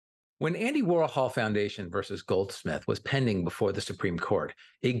When Andy Warhol Foundation versus Goldsmith was pending before the Supreme Court,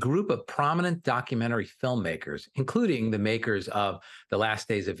 a group of prominent documentary filmmakers, including the makers of The Last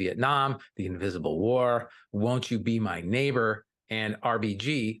Days of Vietnam, The Invisible War, Won't You Be My Neighbor, and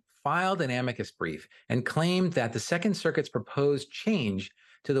RBG, filed an amicus brief and claimed that the Second Circuit's proposed change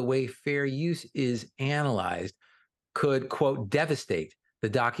to the way fair use is analyzed could, quote, devastate the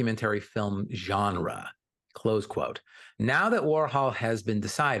documentary film genre, close quote. Now that Warhol has been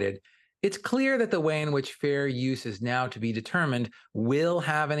decided, it's clear that the way in which fair use is now to be determined will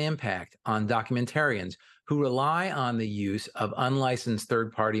have an impact on documentarians who rely on the use of unlicensed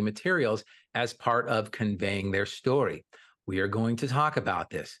third party materials as part of conveying their story. We are going to talk about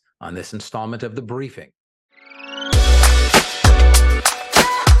this on this installment of the briefing.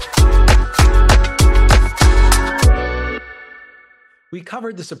 We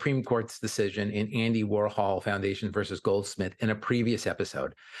covered the Supreme Court's decision in Andy Warhol Foundation versus Goldsmith in a previous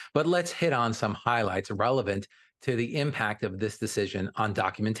episode, but let's hit on some highlights relevant to the impact of this decision on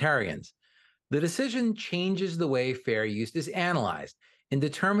documentarians. The decision changes the way fair use is analyzed. In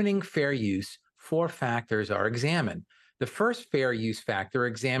determining fair use, four factors are examined. The first fair use factor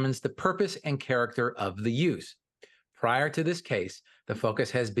examines the purpose and character of the use. Prior to this case, the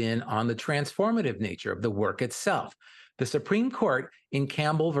focus has been on the transformative nature of the work itself. The Supreme Court in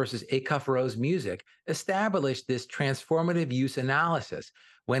Campbell versus Acuff Rose Music established this transformative use analysis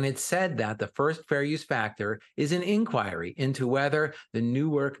when it said that the first fair use factor is an inquiry into whether the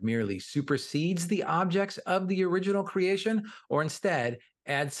new work merely supersedes the objects of the original creation or instead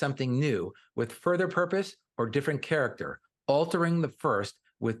adds something new with further purpose or different character, altering the first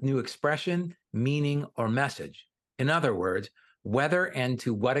with new expression, meaning, or message. In other words, whether and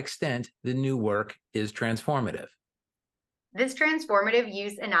to what extent the new work is transformative. This transformative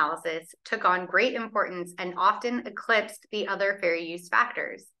use analysis took on great importance and often eclipsed the other fair use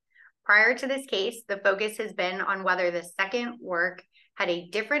factors. Prior to this case, the focus has been on whether the second work had a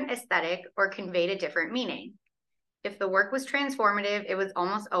different aesthetic or conveyed a different meaning. If the work was transformative, it was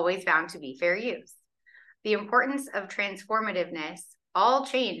almost always found to be fair use. The importance of transformativeness all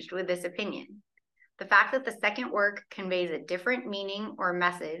changed with this opinion. The fact that the second work conveys a different meaning or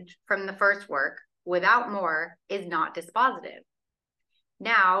message from the first work without more is not dispositive.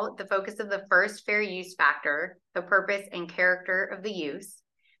 Now, the focus of the first fair use factor, the purpose and character of the use,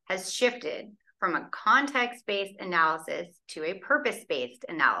 has shifted from a context-based analysis to a purpose-based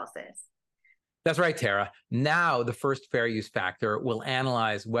analysis. That's right, Tara. Now, the first fair use factor will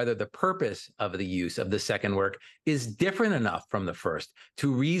analyze whether the purpose of the use of the second work is different enough from the first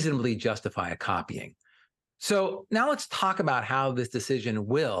to reasonably justify a copying. So now let's talk about how this decision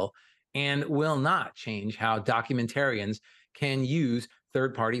will and will not change how documentarians can use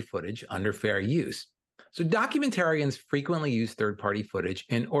third-party footage under fair use. So documentarians frequently use third-party footage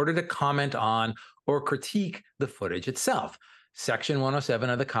in order to comment on or critique the footage itself. Section 107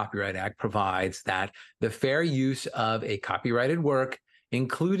 of the Copyright Act provides that the fair use of a copyrighted work,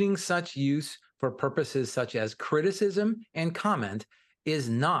 including such use for purposes such as criticism and comment, is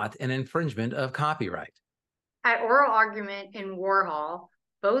not an infringement of copyright. At oral argument in Warhol,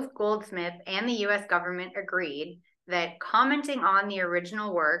 both Goldsmith and the U.S. government agreed that commenting on the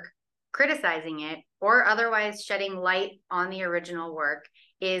original work, criticizing it, or otherwise shedding light on the original work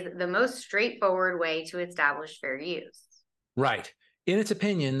is the most straightforward way to establish fair use. Right. In its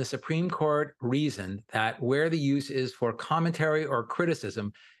opinion, the Supreme Court reasoned that where the use is for commentary or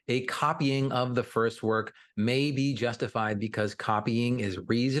criticism, a copying of the first work may be justified because copying is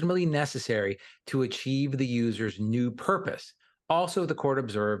reasonably necessary to achieve the user's new purpose. Also, the court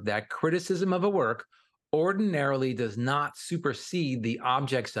observed that criticism of a work ordinarily does not supersede the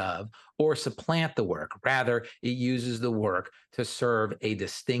objects of or supplant the work. Rather, it uses the work to serve a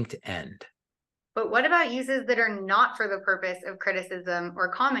distinct end. But what about uses that are not for the purpose of criticism or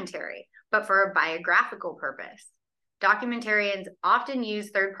commentary, but for a biographical purpose? Documentarians often use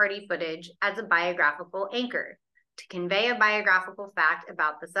third-party footage as a biographical anchor to convey a biographical fact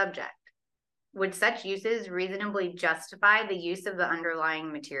about the subject. Would such uses reasonably justify the use of the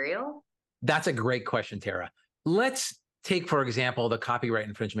underlying material? That's a great question, Tara. Let's take, for example, the copyright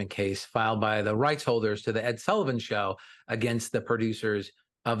infringement case filed by the rights holders to the Ed Sullivan Show against the producers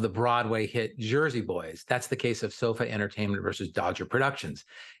of the Broadway hit Jersey Boys. That's the case of Sofa Entertainment versus Dodger Productions.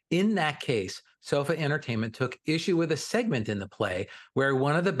 In that case, Sofa Entertainment took issue with a segment in the play where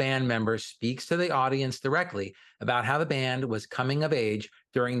one of the band members speaks to the audience directly about how the band was coming of age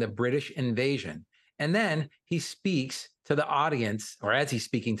during the British invasion. And then he speaks to the audience, or as he's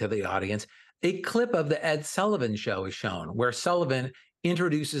speaking to the audience, a clip of the Ed Sullivan Show is shown where Sullivan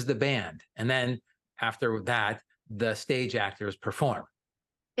introduces the band. And then after that, the stage actors perform.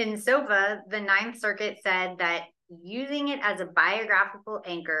 In SOFA, the Ninth Circuit said that using it as a biographical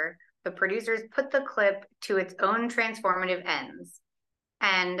anchor, the producers put the clip to its own transformative ends,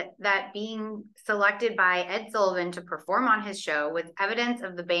 and that being selected by Ed Sullivan to perform on his show was evidence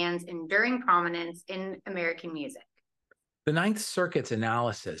of the band's enduring prominence in American music. The Ninth Circuit's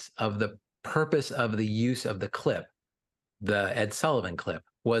analysis of the purpose of the use of the clip, the Ed Sullivan clip,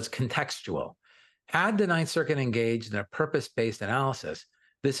 was contextual. Had the Ninth Circuit engaged in a purpose-based analysis,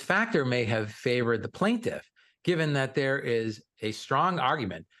 this factor may have favored the plaintiff, given that there is a strong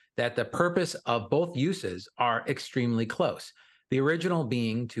argument that the purpose of both uses are extremely close. The original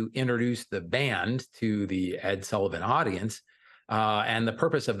being to introduce the band to the Ed Sullivan audience, and the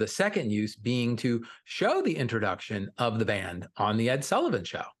purpose of the second use being to show the introduction of the band on the Ed Sullivan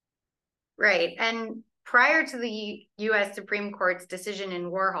show. Right. And prior to the U.S. Supreme Court's decision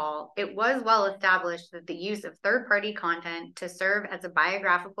in Warhol, it was well established that the use of third-party content to serve as a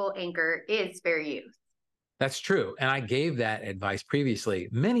biographical anchor is fair use. That's true. And I gave that advice previously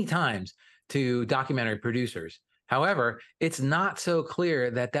many times to documentary producers. However, it's not so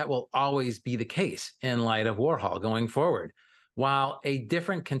clear that that will always be the case in light of Warhol going forward. While a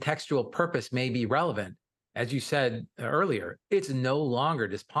different contextual purpose may be relevant, as you said earlier, it's no longer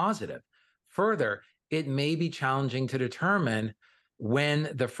dispositive. Further, it may be challenging to determine when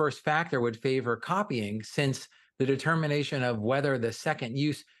the first factor would favor copying, since the determination of whether the second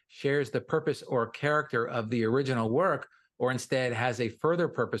use shares the purpose or character of the original work, or instead has a further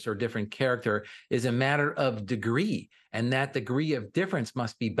purpose or different character, is a matter of degree. And that degree of difference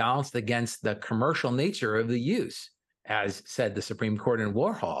must be balanced against the commercial nature of the use, as said the Supreme Court in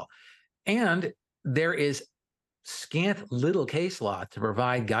Warhol. And there is scant little case law to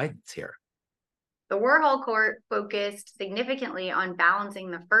provide guidance here. The Warhol Court focused significantly on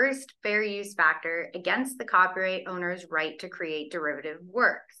balancing the first fair use factor against the copyright owner's right to create derivative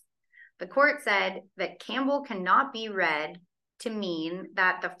works. The court said that Campbell cannot be read to mean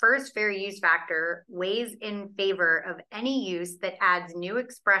that the first fair use factor weighs in favor of any use that adds new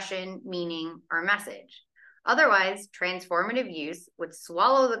expression, meaning, or message. Otherwise, transformative use would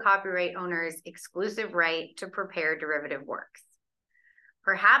swallow the copyright owner's exclusive right to prepare derivative works.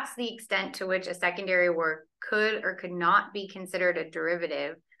 Perhaps the extent to which a secondary work could or could not be considered a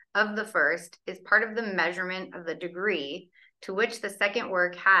derivative of the first is part of the measurement of the degree to which the second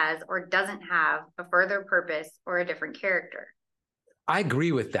work has or doesn't have a further purpose or a different character. I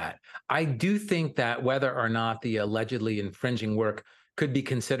agree with that. I do think that whether or not the allegedly infringing work could be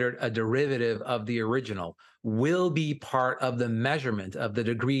considered a derivative of the original will be part of the measurement of the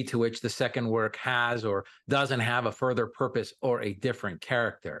degree to which the second work has or doesn't have a further purpose or a different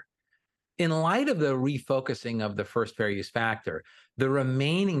character. In light of the refocusing of the first fair use factor, the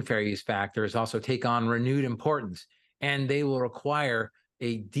remaining fair use factors also take on renewed importance, and they will require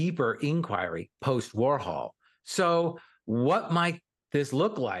a deeper inquiry post-Warhol. So what might this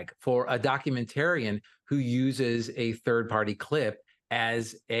look like for a documentarian who uses a third-party clip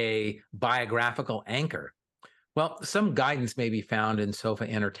as a biographical anchor? Some guidance may be found in SOFA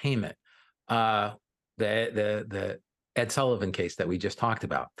Entertainment, the Ed Sullivan case that we just talked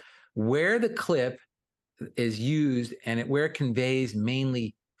about, where the clip is used and where it conveys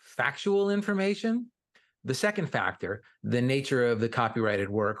mainly factual information. The second factor, the nature of the copyrighted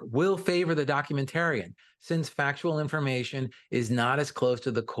work, will favor the documentarian, since factual information is not as close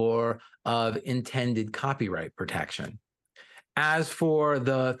to the core of intended copyright protection. As for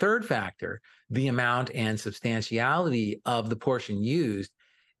the third factor, the amount and substantiality of the portion used,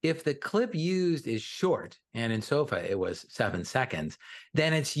 if the clip used is short, and in SOFA it was 7 seconds,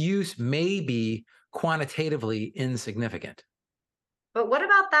 then its use may be quantitatively insignificant. But what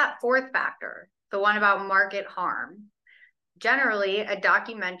about that fourth factor, the one about market harm? Generally, a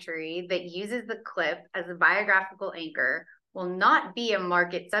documentary that uses the clip as a biographical anchor will not be a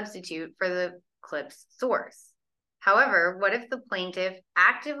market substitute for the clip's source. However, what if the plaintiff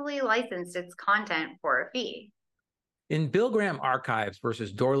actively licensed its content for a fee? In Bill Graham Archives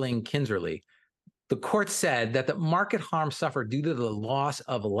versus Dorling Kinserly, the court said that the market harm suffered due to the loss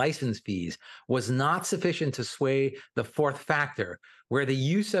of license fees was not sufficient to sway the fourth factor, where the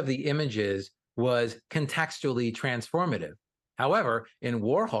use of the images was contextually transformative. However, in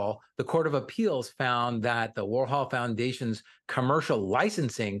Warhol, the Court of Appeals found that the Warhol Foundation's commercial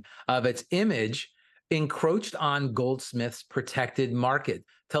licensing of its image encroached on Goldsmith's protected market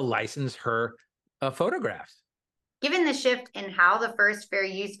to license her photographs. Given the shift in how the first fair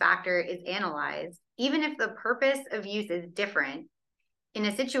use factor is analyzed, even if the purpose of use is different, in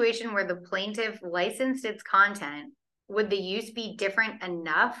a situation where the plaintiff licensed its content, would the use be different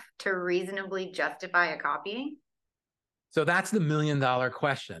enough to reasonably justify a copying? So that's the $1 million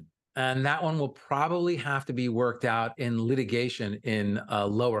question. And that one will probably have to be worked out in litigation in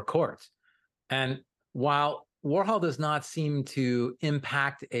lower courts. And while Warhol does not seem to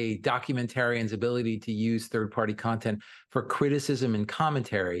impact a documentarian's ability to use third party content for criticism and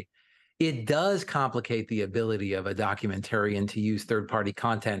commentary, it does complicate the ability of a documentarian to use third party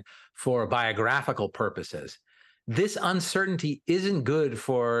content for biographical purposes. This uncertainty isn't good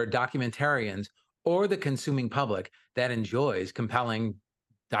for documentarians or the consuming public that enjoys compelling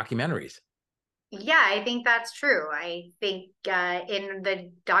documentaries. Yeah, I think that's true. I think in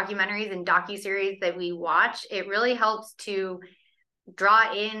the documentaries and docuseries that we watch, it really helps to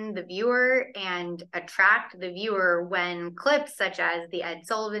draw in the viewer and attract the viewer when clips such as the Ed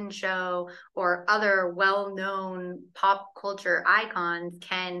Sullivan Show or other well-known pop culture icons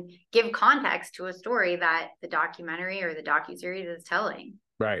can give context to a story that the documentary or the docuseries is telling.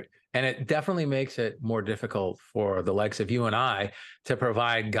 Right. And it definitely makes it more difficult for the likes of you and I to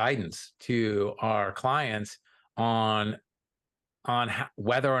provide guidance to our clients on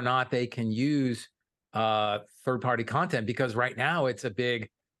whether or not they can use third party content, because right now it's a big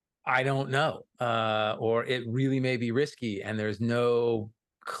I don't know, or it really may be risky, and there's no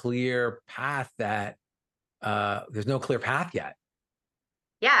clear path yet.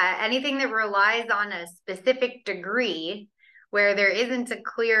 Yeah, anything that relies on a specific degree where there isn't a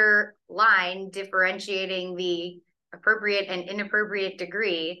clear line differentiating the appropriate and inappropriate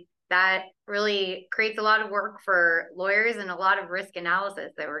degree, that really creates a lot of work for lawyers and a lot of risk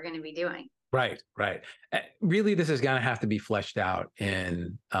analysis that we're going to be doing. Right, right. Really, this is going to have to be fleshed out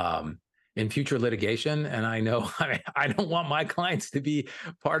in future litigation, and I know I don't want my clients to be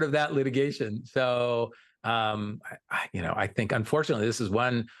part of that litigation. So, I think unfortunately, this is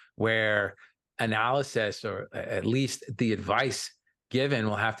one where analysis, or at least the advice given,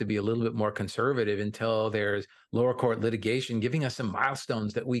 will have to be a little bit more conservative until there's lower court litigation giving us some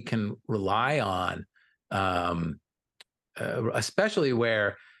milestones that we can rely on, especially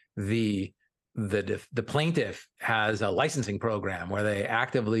where the the plaintiff has a licensing program where they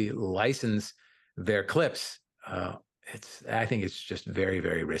actively license their clips. I think it's just very,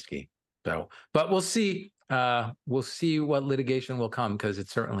 very risky. So, but we'll see. We'll see what litigation will come, because it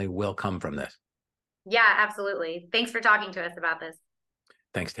certainly will come from this. Yeah, absolutely. Thanks for talking to us about this.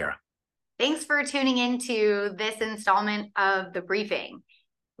 Thanks, Tara. Thanks for tuning into this installment of The Briefing.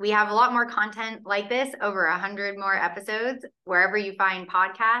 We have a lot more content like this, over 100 more episodes, wherever you find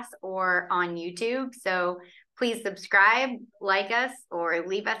podcasts or on YouTube. So please subscribe, like us, or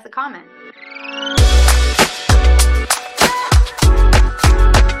leave us a comment.